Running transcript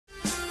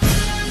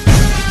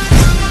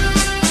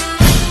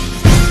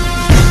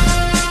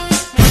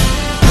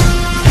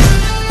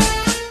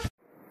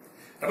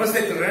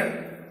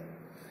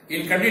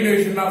In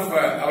continuation of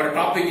our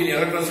topic in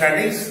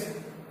electrostatics,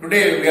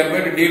 today we are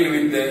going to deal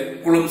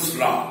with Coulomb's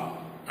law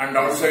and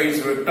also its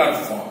vector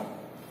form.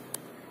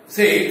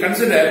 Say,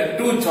 consider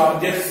two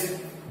charges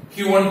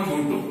Q1,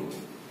 Q2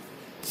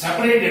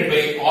 separated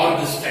by r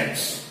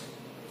distance.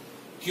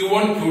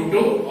 Q1,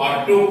 Q2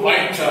 are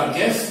 2-point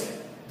charges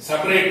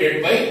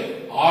separated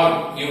by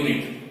r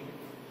unit.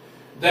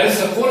 There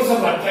is a force of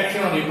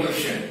attraction or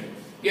repulsion.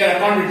 Here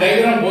upon the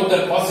diagram both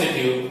are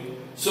positive.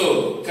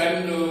 So,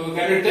 can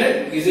you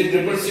tell, is it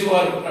repulsive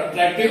or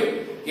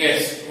attractive?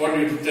 Yes, what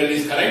you tell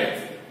is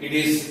correct. It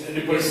is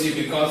repulsive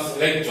because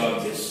like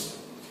charges.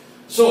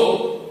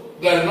 So,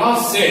 the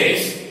law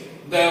says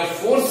the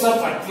force of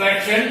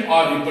attraction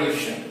or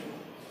repulsion.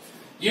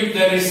 If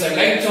there is a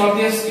like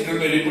charges, it will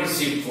be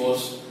repulsive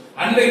force.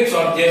 Unlike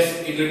charges,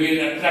 it will be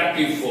an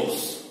attractive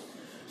force.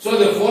 So,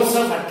 the force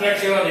of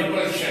attraction or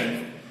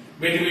repulsion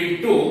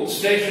between two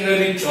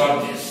stationary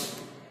charges.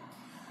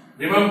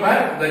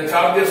 Remember, the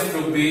charges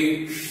to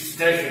be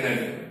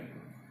stationary.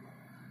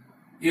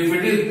 If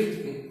it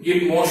is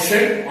in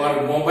motion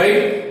or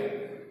mobile,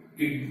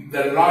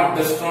 the law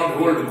does not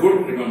hold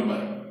good,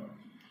 remember.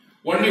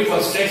 Only for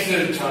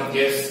stationary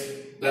charges,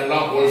 the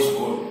law holds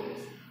good.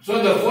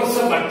 So, the force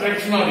of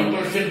attraction or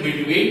repulsion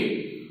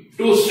between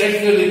two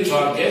stationary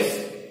charges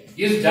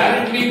is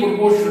directly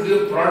proportional to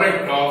the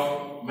product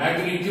of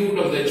magnitude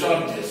of the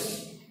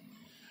charges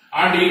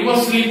and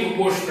inversely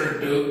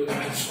proportional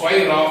to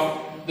square of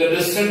the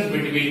distance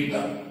between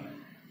them.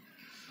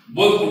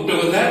 Both put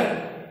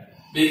together,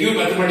 they give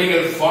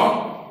mathematical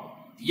form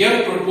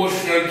F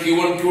proportional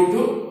Q1,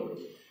 Q2,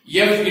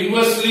 F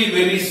inversely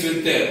varies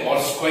with the R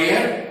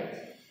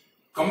square.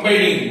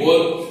 Combining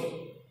both,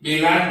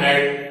 we land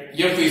at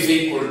F is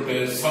equal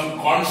to some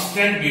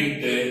constant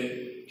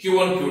into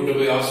Q1,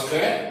 Q2 by R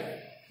square.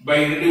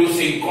 By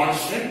reducing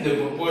constant, the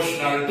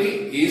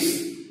proportionality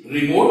is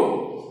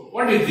removed.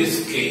 What is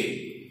this K?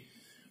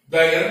 The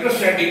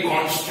electrostatic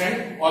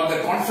constant or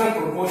the constant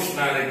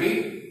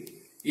proportionality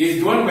is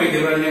given by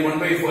the value 1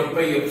 by 4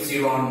 pi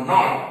epsilon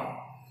naught.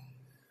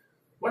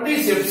 What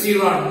is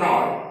epsilon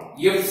naught?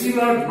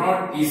 Epsilon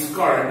naught is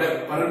called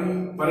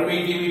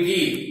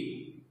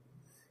permittivity,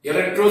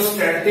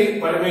 electrostatic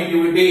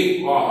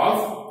permittivity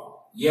of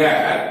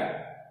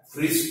air,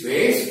 free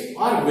space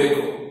or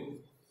vacuum.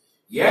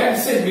 Air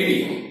is a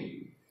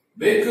medium.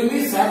 Vacuum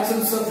is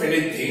absence of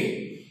anything.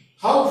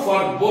 How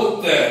for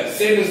both the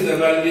same is the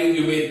value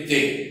you may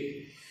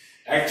think.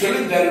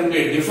 Actually there will be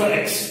a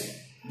difference,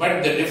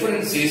 but the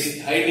difference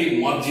is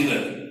highly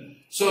marginal.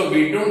 So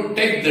we don't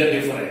take the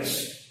difference.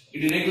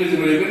 It is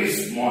negligible, very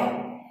small.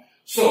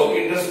 So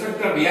in respect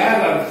of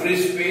air or free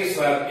space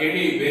or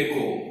any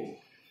vacuum,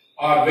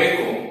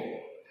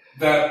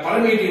 the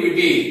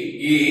permittivity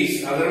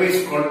is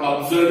otherwise called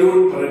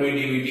absolute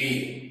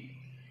permittivity.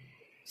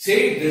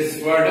 Say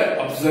this word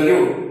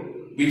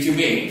absolute, which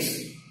means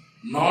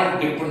not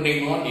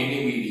depending on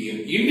any medium,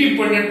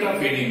 independent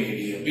of any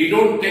medium. We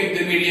don't take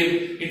the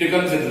medium into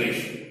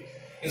consideration.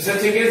 In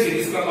such a case, it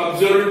is called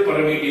absolute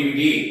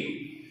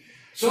permittivity.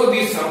 So,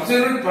 this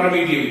absolute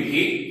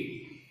permittivity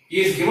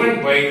is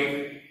given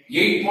by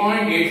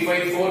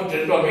 8.854 10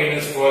 to the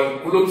minus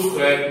 12 Coulomb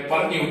square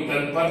per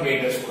Newton per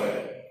meter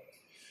square.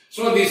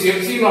 So, this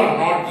epsilon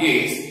naught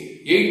is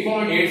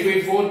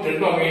 8.854 10 to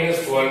the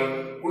minus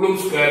 12 Coulomb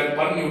square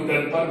per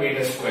Newton per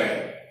meter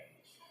square.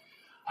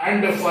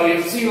 And for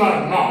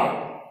epsilon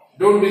naught,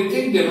 don't we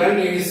think the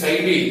value is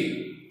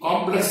highly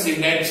complex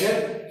in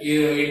nature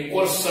in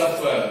course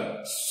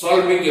of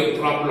solving a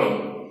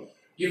problem?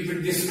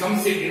 If this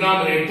comes in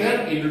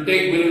denominator, it will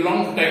take very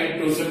long time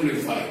to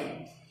simplify.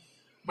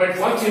 But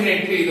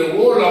fortunately, the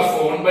whole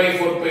of 1 by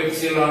 4 pi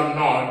epsilon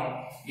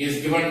naught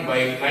is given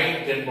by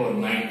 9 10 power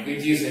 9,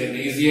 which is an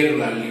easier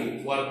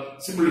value for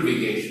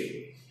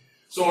simplification.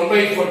 So 1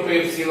 by 4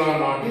 pi epsilon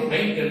naught is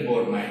 9 10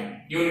 power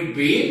 9. Unit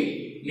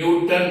being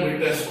Newton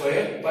meter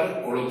square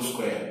per Coulomb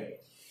square.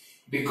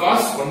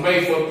 Because 1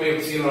 by 4 pi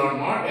epsilon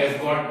naught has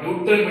got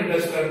Newton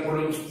meter square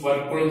per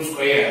Coulomb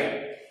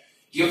square,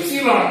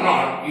 epsilon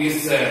naught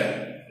is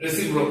a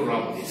reciprocal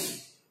of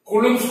this.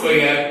 Coulomb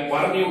square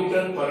per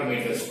Newton per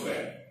meter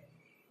square.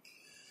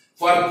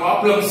 For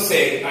problem's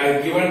sake, I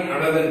have given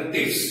another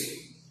tips.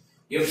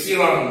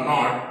 Epsilon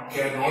naught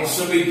can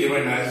also be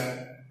given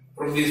as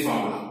from this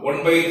formula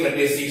 1 by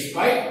 36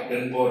 pi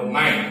 10 power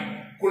 9.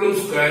 Coulomb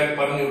square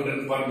per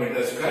Newton per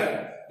meter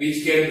square,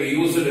 which can be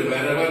used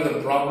wherever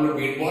the problem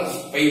involves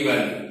pi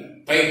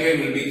value. Pi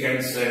will be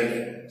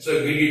cancelled,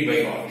 so get it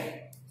by heart.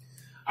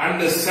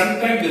 And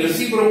sometimes the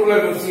reciprocal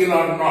of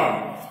epsilon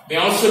naught may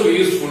also be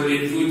useful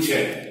in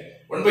future.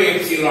 1 by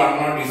epsilon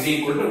naught is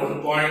equal to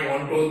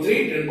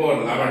 1.123 10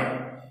 power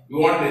 11. You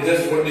want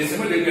just one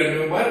decimal, you can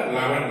remember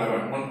 11.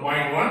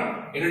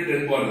 1.1 into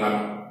 10 power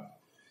 11.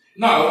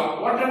 Now,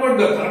 what about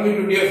the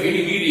permittivity of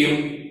any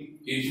medium?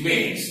 It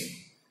means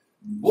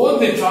both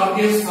the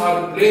charges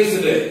are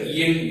placed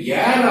in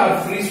air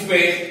or free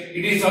space,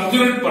 it is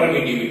absolute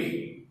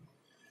permittivity.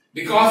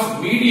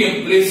 Because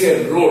medium plays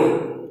a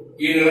role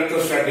in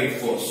electrostatic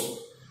force.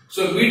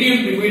 So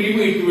medium to medium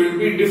it will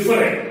be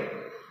different.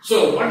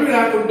 So what will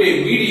happen to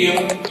a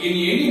medium? In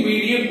any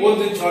medium, both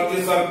the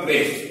charges are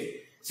placed.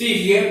 See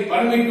here,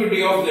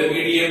 permittivity of the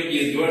medium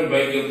is given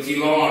by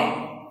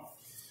epsilon.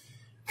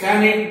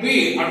 Can it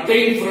be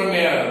obtained from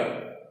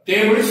a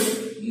tables?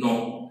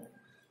 No.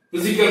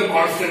 Physical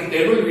constant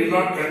table will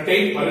not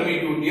contain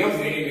permittivity of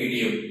any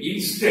medium.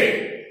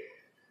 Instead,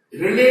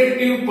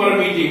 relative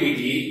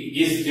permittivity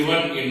is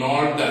given in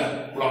all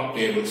the clock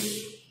tables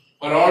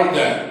for all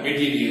the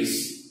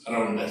materials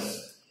around us.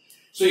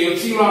 So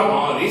epsilon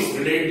R is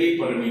relative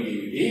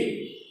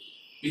permittivity,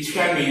 which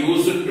can be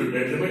used to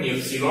determine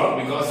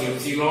epsilon, because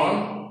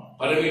epsilon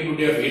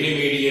permittivity of any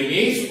medium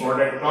is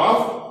product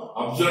of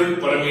absolute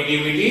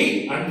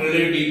permittivity and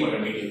relative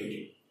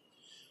permittivity.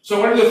 So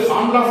what is the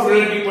formula of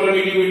relative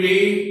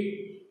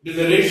permittivity? It is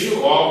the ratio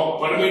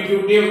of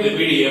permittivity of the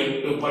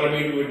medium to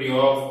permittivity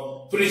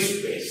of free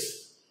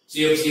space. So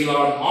epsilon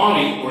R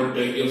equal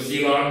to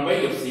epsilon by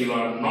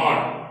epsilon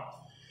naught.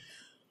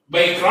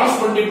 By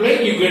cross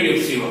multiplying you get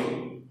epsilon.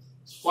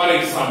 For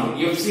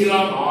example,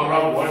 epsilon R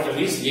of water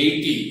is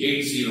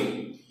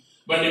 80.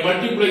 When you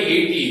multiply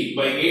 80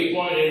 by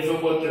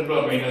 8.85 10 to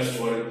the minus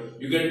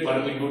 12, you get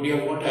permittivity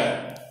of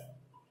water.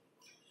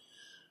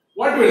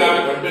 What will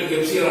happen to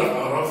epsilon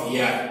R of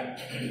air?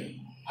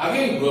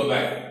 Again go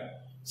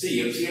back.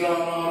 See,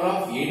 epsilon R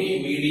of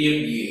any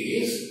medium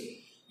is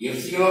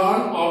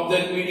epsilon of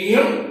that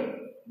medium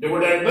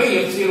divided by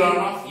epsilon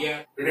of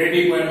air.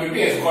 Relative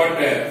permittivity has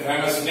got a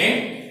famous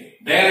name,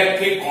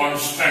 directly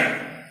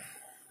constant.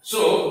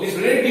 So this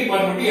relative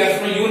permittivity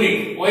has no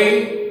unit.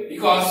 Why?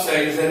 Because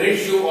it is a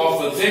ratio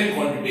of the same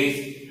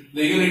quantities.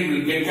 The unit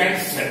will get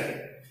cancelled.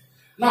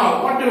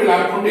 Now what will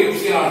happen to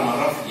epsilon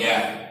R of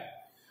air?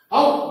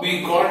 How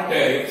we got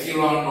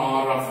epsilon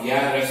R of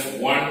air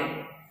as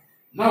 1?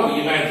 Now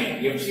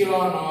imagine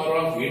epsilon R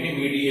of any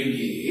medium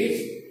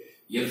is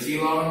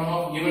epsilon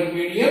of given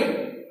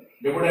medium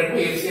divided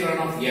by epsilon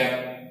of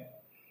air.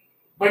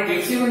 But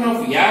epsilon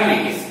of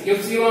air is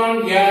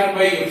epsilon air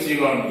by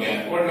epsilon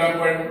air. What will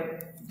happen?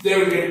 They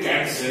will get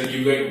cancelled,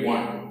 you get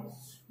 1.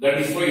 That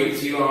is why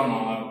epsilon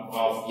R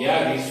of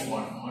air is 1.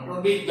 Not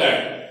only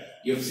that,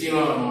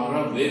 epsilon R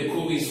of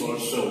vacuum is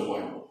also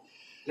 1.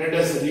 Let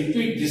us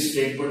repeat this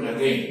statement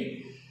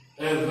again.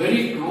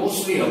 Very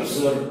closely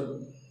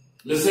observe.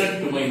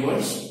 Listen to my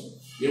words.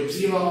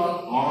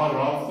 Epsilon R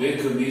of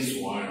vacuum is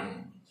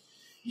 1.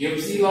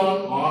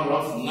 Epsilon R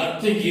of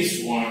nothing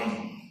is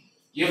 1.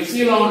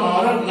 Epsilon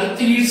R of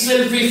nothing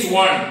itself is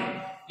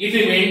 1. It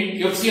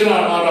means epsilon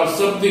R of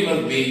something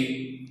must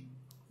be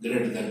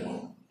greater than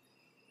 1.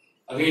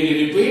 Again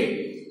you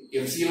repeat,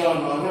 epsilon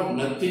R of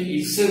nothing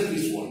itself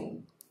is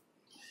 1.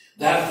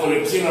 Therefore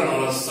epsilon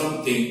R of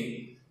something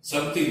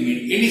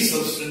means any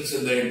substance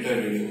in the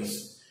entire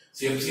universe.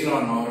 So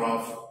epsilon R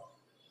of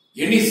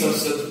any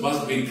substance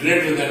must be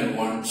greater than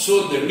 1.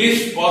 So the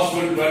least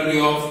possible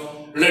value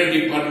of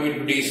relative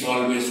permittivity is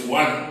always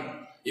 1.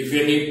 If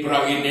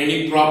in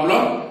any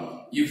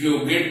problem, if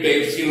you get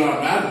the epsilon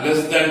R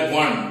less than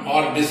 1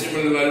 or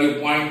decimal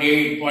value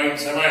 0.8,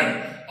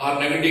 0.7 or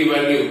negative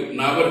value,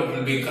 never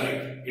will be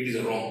correct. It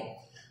is wrong.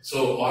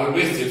 So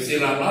always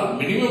epsilon R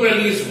minimum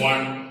value is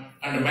 1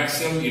 and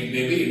maximum it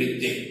may be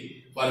anything.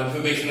 For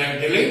information I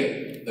am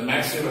telling, the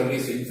maximum value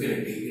is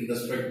infinity in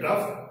respect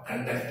of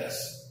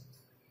conductors.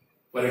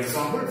 For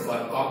example,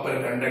 for copper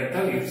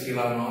conductor,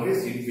 epsilon R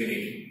is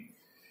infinity.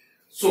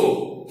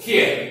 So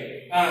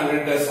here,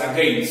 let us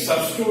again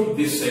substitute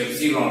this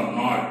epsilon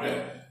naught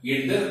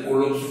in the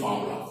Coulomb's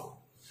formula.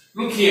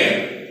 Look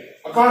here.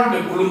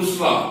 According to Coulomb's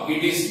law,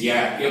 it is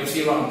air.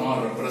 Epsilon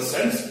R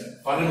represents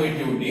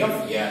permittivity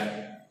of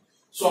air.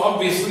 So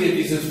obviously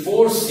this is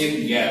force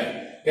in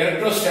air.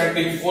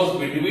 Electrostatic force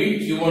between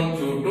Q1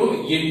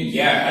 Q2 in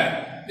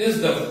air. This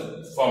is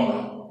the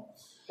formula.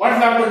 What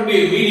happened to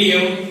a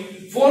medium?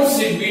 Force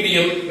in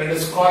medium, let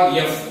us call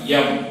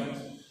Fm.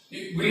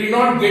 Will you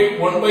not get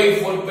 1 by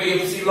 4 pi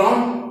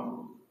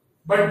epsilon?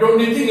 But don't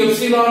you think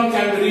epsilon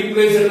can be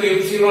replaced by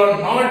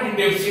epsilon naught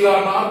into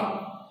epsilon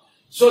R?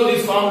 So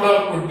this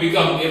formula would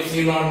become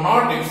epsilon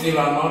naught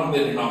in the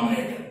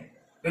denominator.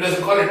 Let us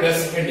call it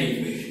as second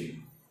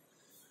equation.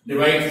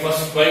 Divide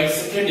first by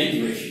second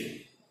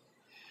equation.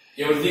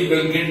 Everything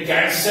will get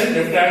cancelled.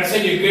 Left hand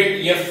side you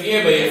get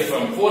Fa by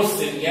Fm.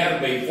 Force in air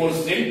by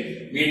force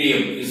in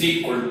medium is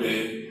equal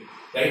to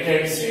right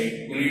hand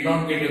side. Will you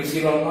not get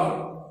epsilon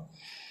R?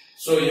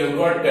 So you have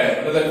got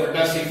another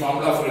fantastic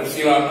formula for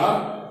epsilon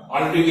R.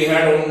 Already we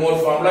had one more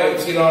formula.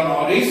 Epsilon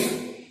R is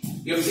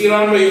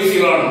epsilon by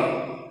epsilon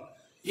R.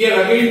 Here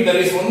again there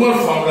is one more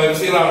formula.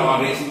 Epsilon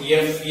R is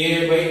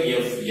Fa by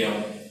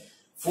Fm.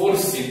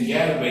 Force in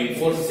air by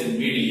force in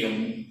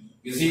medium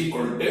is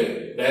equal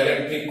to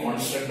directly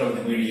constant of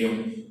the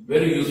medium.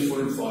 Very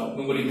useful for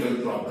numerical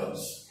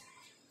problems.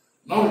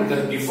 Now let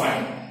us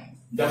define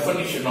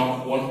definition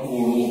of 1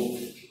 Coulomb.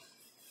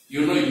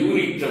 You know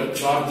unit of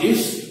charge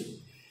is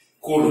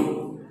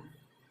Coulomb.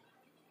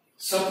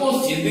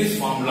 Suppose in this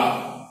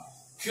formula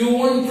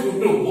Q1,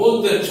 Q2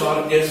 both the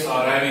charges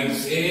are having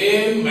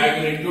same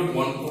magnitude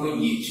 1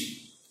 Coulomb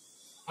each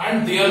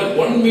and they are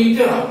 1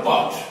 meter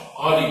apart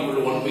or equal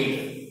to 1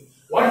 meter.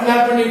 What will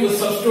happen if you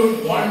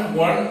substitute 1,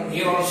 1,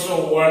 here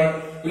also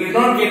 1? Will you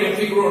not get F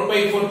equal 1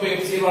 by 4 pi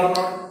epsilon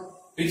naught?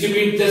 Which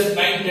means just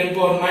 9 10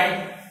 power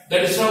 9.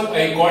 That is how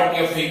I got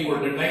F equal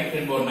to 9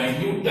 10 power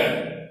 9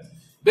 Newton.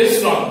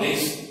 Based on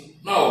this,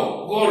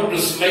 now go to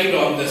slide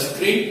on the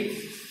screen.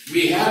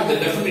 We have the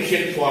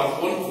definition for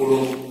 1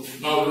 Coulomb.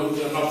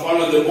 Now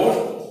follow the board.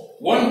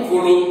 1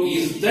 Coulomb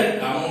is that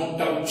amount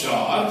of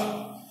charge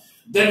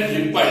that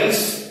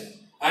repels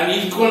an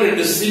equal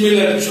and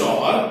similar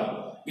charge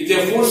with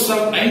a force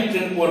of 9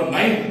 10 power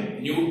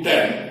 9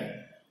 Newton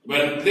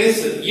when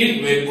placed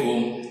in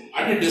vacuum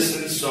at a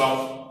distance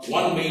of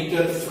 1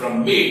 meter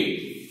from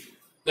me.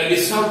 That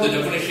is how the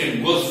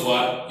definition goes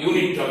for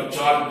unit of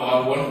charge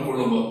or 1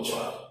 Coulomb of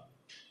charge.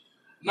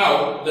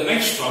 Now the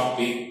next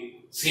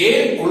topic,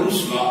 same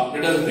Coulomb's law,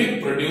 let us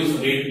reproduce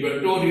in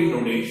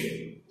vectorial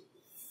notation.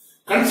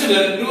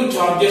 Consider two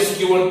charges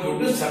Q1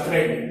 Q2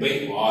 separated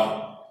by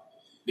R.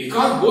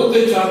 Because both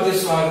the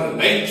charges are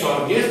like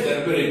charges,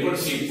 there will be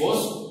repulsive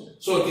force.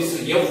 So this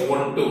is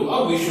F12.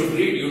 How we should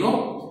read, you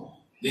know?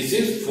 This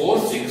is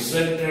force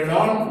exerted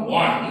on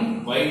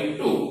 1 by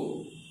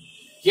 2.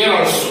 Here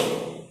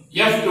also,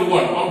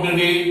 F21, how to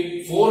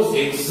read? Force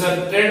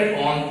exerted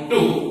on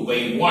 2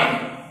 by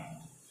 1.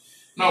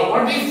 Now,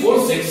 what is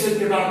force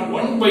exerted on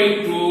 1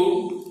 by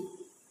 2?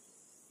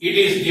 It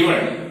is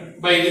given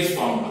by this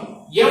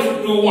formula.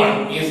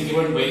 F21 is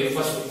given by the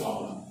first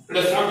formula.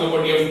 Let us talk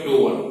about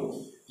F21.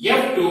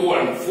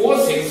 F21,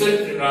 force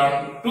exerted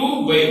on 2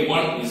 by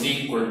 1 is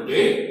equal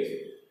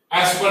to,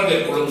 as per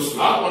the Coulomb's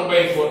law, 1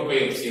 by 4 pi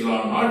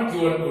epsilon naught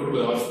Q1 Q2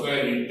 by R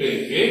square into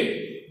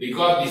A.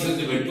 Because this is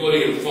the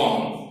vectorial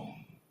form,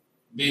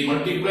 we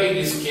multiply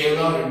this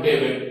scalar into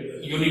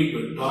a unit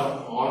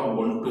vector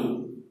R12.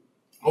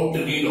 How to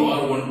read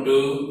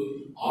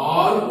R12?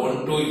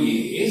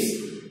 R12 is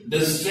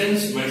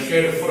distance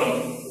measured from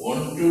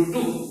 1 to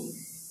 2.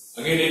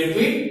 Again I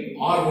repeat,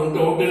 R12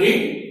 how to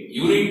read?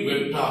 Unit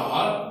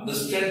vector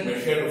distance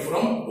measured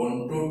from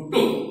 1 to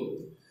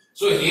 2.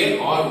 So here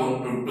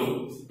R1 to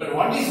 2. But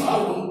what is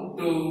R1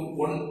 to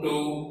 1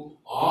 to?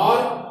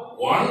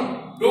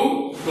 R1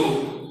 to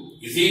 2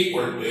 is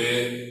equal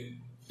to,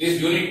 this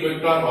unit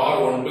vector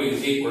R12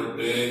 is equal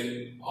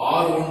to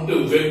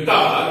R12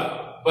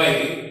 vector by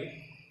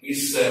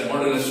its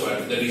modulus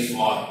value, that is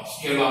R,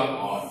 scalar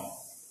R.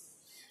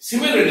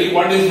 Similarly,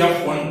 what is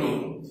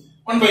F12?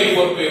 1 by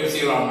 4 pi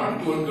epsilon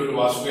naught Q1 Q2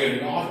 R square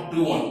into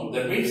R21.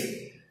 That means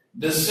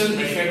distance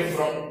measured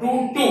from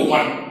 2 to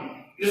 1.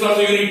 It is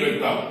also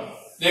unit vector.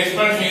 The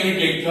expansion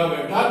unit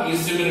vector is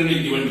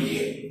similarly given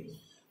here.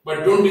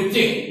 But don't you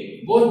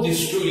think both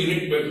these two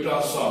unit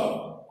vectors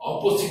are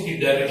opposite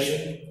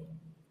direction?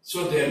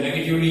 So they are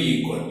negatively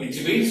equal,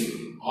 which means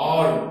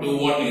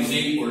R21 is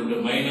equal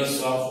to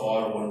minus of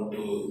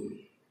R12.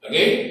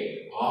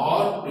 Again,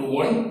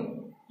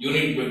 R21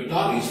 unit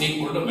vector is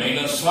equal to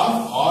minus of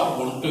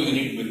R12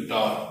 unit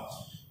vector.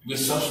 We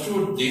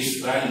substitute this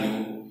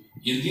value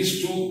in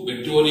these two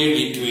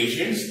vectorial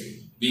equations,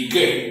 we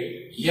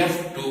get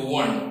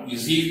F21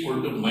 is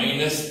equal to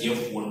minus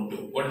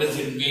F12. What does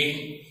it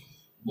mean?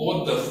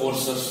 Both the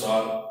forces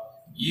are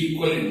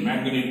equal in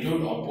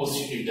magnitude,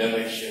 opposite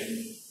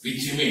direction,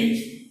 which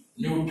means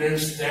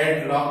Newton's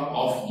third law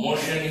of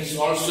motion is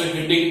also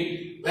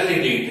getting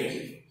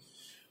validated.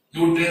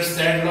 Newton's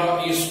third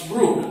law is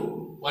proved.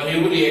 For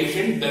every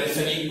action, there is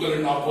an equal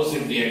and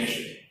opposite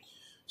reaction.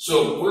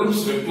 So,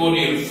 Coulomb's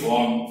vectorial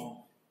form,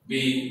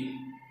 we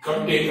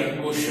come to a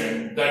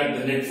conclusion that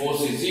the net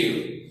force is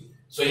 0.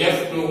 So,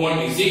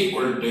 F21 is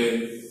equal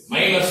to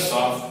minus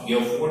of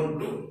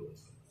F12.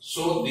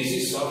 So, this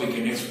is how we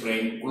can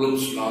explain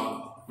Coulomb's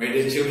law. My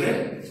dear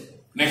children,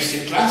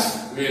 next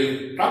class we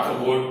will talk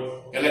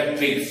about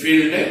electric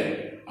field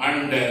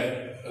and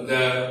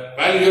the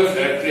value of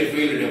electric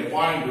field at a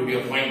point to be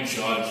a point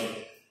charge.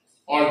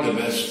 All the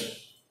best.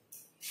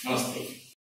 Namaste.